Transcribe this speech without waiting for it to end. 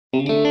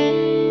Right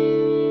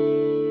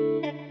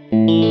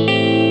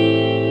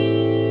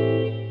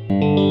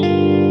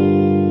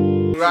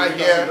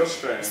here,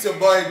 it's your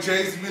boy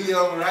Jay's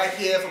Million right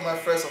here for my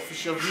first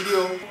official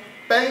video.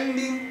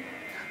 Pending.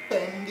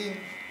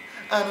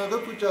 I know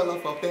don't put your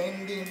love for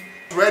pending.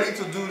 Ready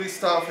to do this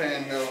stuff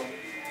and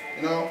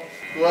you know,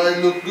 do I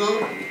look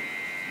good?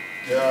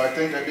 Yeah, I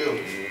think I do.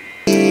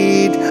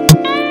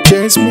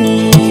 Jay's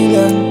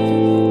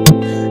Million.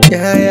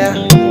 Yeah.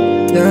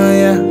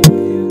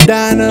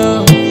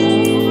 Dano.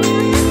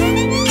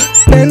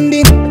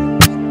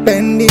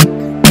 Pending.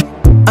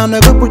 I'm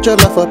not gonna put your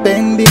love for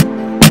pending.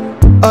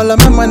 All of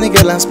my money,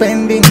 girl, I'm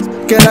spending.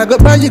 Girl, I go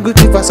buy you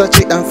Gucci,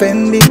 Versace, and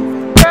Fendi.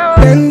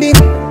 Pending.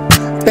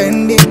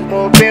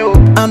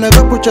 I'm not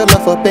gonna put your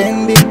love for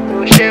pending.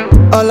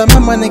 All of my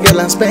money,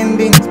 girl, I'm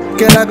spending.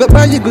 Girl, I go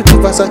buy you Gucci,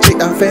 Versace,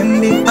 and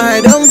Fendi.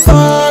 I don't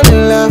fall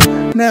in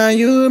love, now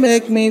you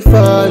make me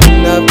fall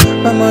in love.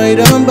 Mama, you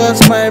don't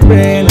bust my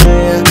brain,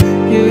 yeah.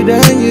 You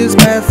don't use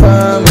my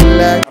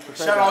formula.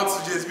 Shout out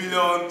to Jay's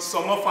Million,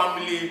 Summer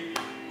family.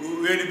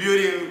 We're in the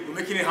building, we're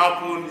making it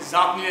happen. It's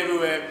happening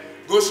everywhere.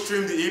 Go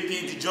stream the EP,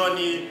 the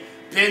journey.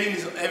 Pending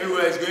is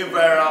everywhere, it's going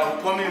viral.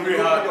 We're coming very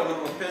hard.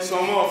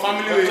 Summer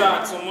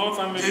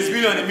family. Jay's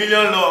Million, a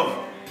million love.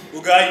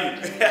 We got you.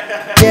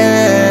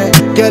 Yeah,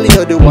 girl,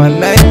 you're the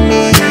one I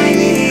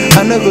need.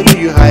 I know go do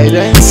you hide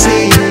and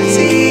seek.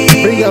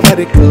 Bring your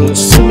body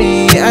close to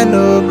me. I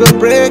know go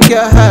break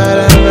your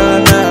heart and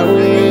run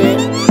away.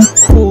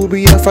 Who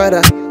be your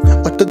father?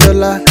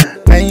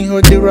 $100, I ain't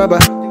hold the rubber.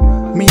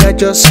 Me, I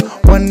just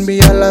want be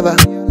a lover.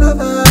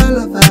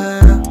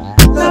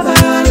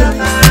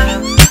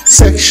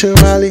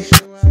 Sexually,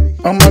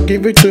 I'ma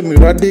give it to me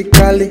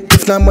radically.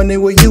 If not money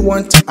what you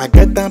want, I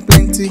get them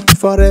plenty.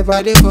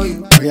 Forever they for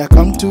you, oh yeah,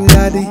 come to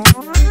daddy.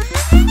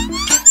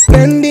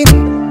 Pending.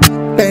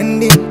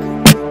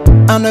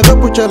 I'm not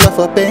gonna put your love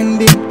for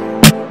pending.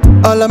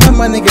 All of my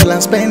money, girl,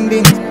 I'm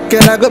spending.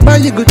 Girl, I go buy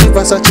you Gucci,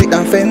 Versace,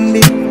 and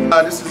Fendi.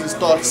 This is the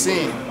start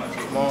scene.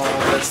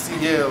 Let's see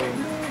here.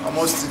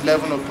 Almost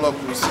 11 o'clock.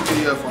 We'll still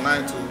be here for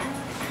 9 to.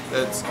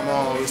 We're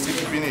still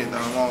keeping it.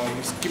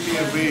 We're keeping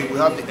it real. We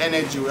have the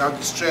energy. We have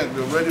the strength.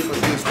 We're ready for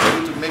this. We're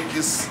ready to make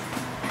this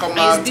come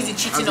out busy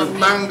cheating as a on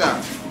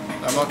banger.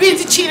 I'm not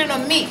busy cheating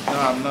on me. No,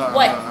 I'm not.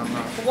 What? I'm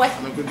not. What?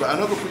 I'm not good, but I'm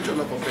not gonna put your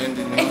love for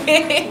pending. You know?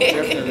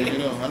 Definitely, you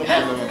know. I'm not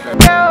gonna put your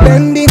love for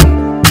pending.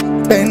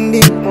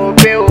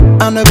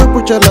 I'm not gonna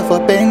put your love for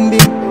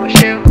pending.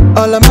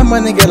 All of my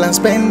money, girl, I'm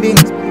spending.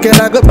 Girl,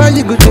 I go buy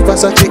you Gucci,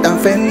 Versace, and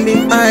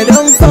Fendi. I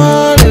don't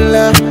fall in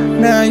love,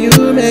 now you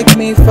make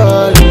me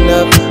fall in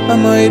love.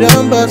 Mama, you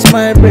don't bust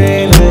my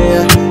brain,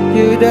 yeah.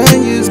 You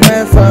don't use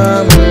my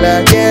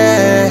formula,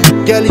 yeah.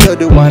 Girl, you're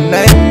the one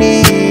I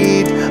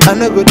need. I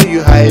know go do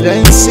you hide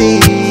and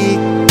seek.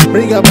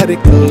 Bring your body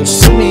close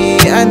to me.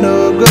 I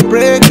know go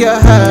break your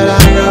heart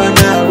and run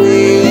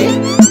away.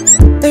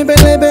 Baby,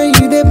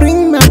 you they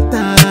bring my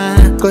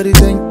time. Cause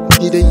it's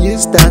you dey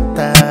use that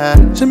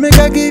time. So make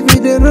I give you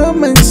the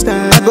romance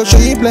time. I go show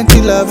you plenty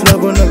love, no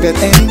go no get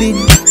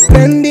ending.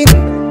 Pending.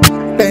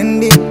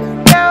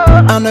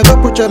 I'm not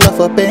gonna put your love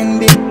for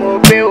pending.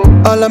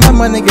 All of my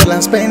money, girl,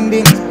 I'm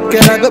spending.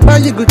 Girl, I go buy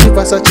you Gucci,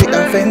 Versace,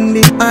 and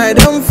Fendi. I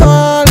don't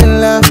fall in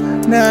love,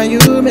 now you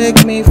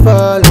make me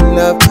fall in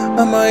love.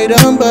 Mama, you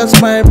don't bust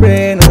my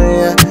brain,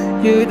 oh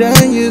yeah. You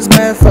don't use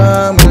my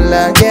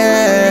formula,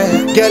 yeah.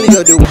 Girl,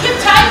 you're the one. Keep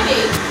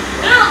typing.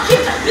 No,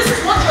 keep typing. This is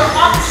what you're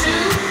up to.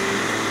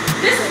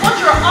 This is what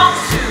you're up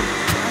to.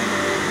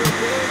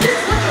 This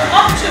is what you're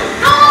up to.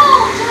 No,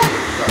 Jay.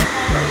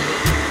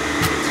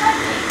 Keep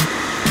typing.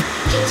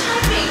 Keep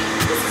typing.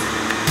 This is...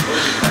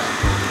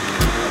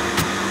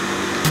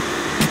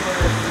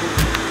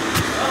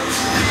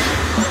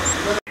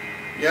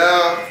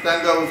 Yeah,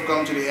 thank God we've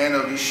come to the end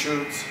of this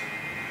shoot.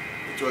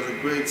 It was a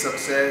great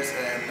success,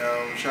 and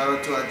shout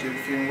out to Ajib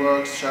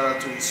Filmworks, shout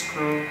out to his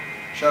crew,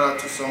 shout out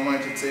to Sunmau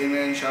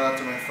Entertainment, shout out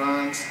to my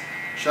fans,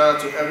 shout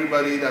out to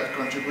everybody that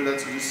contributed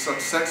to the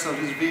success of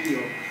this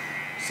video.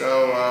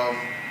 So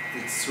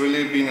it's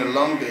really been a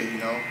long day, you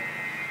know.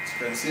 As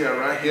you can see, I'm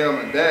right here on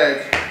my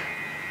bed.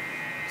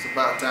 It's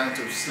about time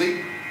to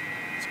sleep.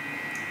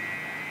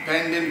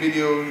 Pending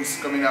video is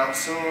coming out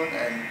soon,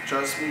 and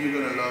trust me, you're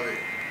gonna love it.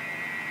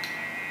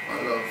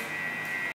 My love.